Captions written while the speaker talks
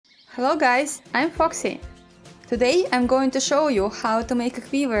Hello guys, I'm Foxy. Today I'm going to show you how to make a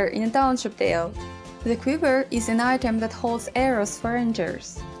quiver in a Township Tale. The quiver is an item that holds arrows for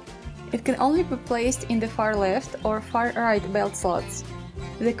rangers. It can only be placed in the far left or far right belt slots.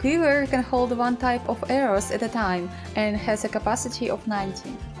 The quiver can hold one type of arrows at a time and has a capacity of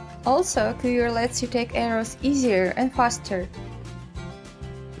 90. Also, quiver lets you take arrows easier and faster.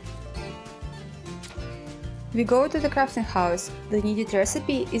 We go to the crafting house. The needed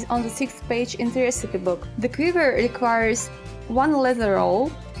recipe is on the 6th page in the recipe book. The quiver requires 1 leather roll,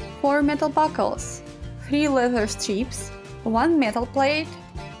 4 metal buckles, 3 leather strips, 1 metal plate.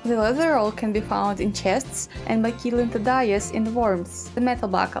 The leather roll can be found in chests and by killing the dais in the worms, the metal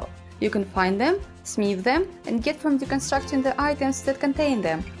buckle. You can find them, smith them, and get from deconstructing the items that contain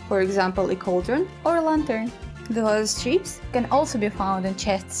them, for example a cauldron or a lantern. The leather strips can also be found in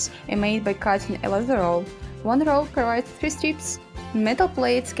chests and made by cutting a leather roll. 1 roll provides 3 strips. Metal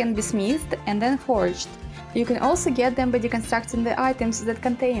plates can be smithed and then forged. You can also get them by deconstructing the items that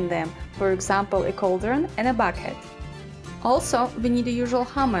contain them, for example a cauldron and a bucket. Also, we need a usual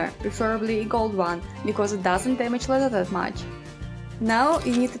hammer, preferably a gold one, because it doesn't damage leather that much. Now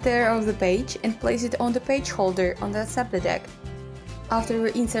you need to tear off the page and place it on the page holder on the assembly deck. After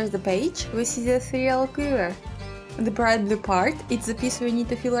we insert the page, we see the 3L quiver. The bright blue part is the piece we need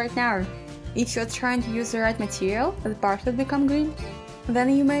to fill right now. If you're trying to use the right material, the part will become green.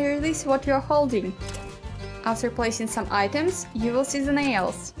 Then you may release what you're holding. After placing some items, you will see the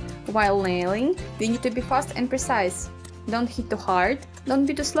nails. While nailing, you need to be fast and precise. Don't hit too hard, don't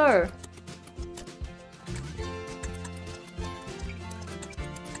be too slow.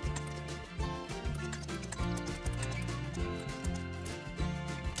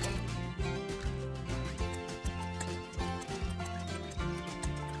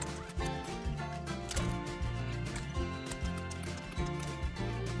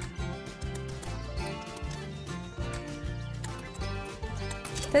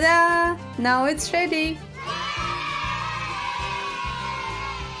 Ta-da! Now it's ready!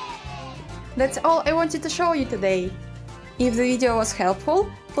 That's all I wanted to show you today. If the video was helpful,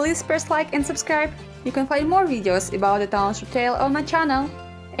 please press like and subscribe. You can find more videos about the Township Tale on my channel.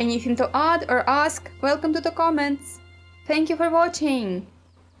 Anything to add or ask, welcome to the comments. Thank you for watching.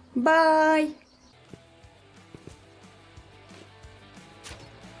 Bye!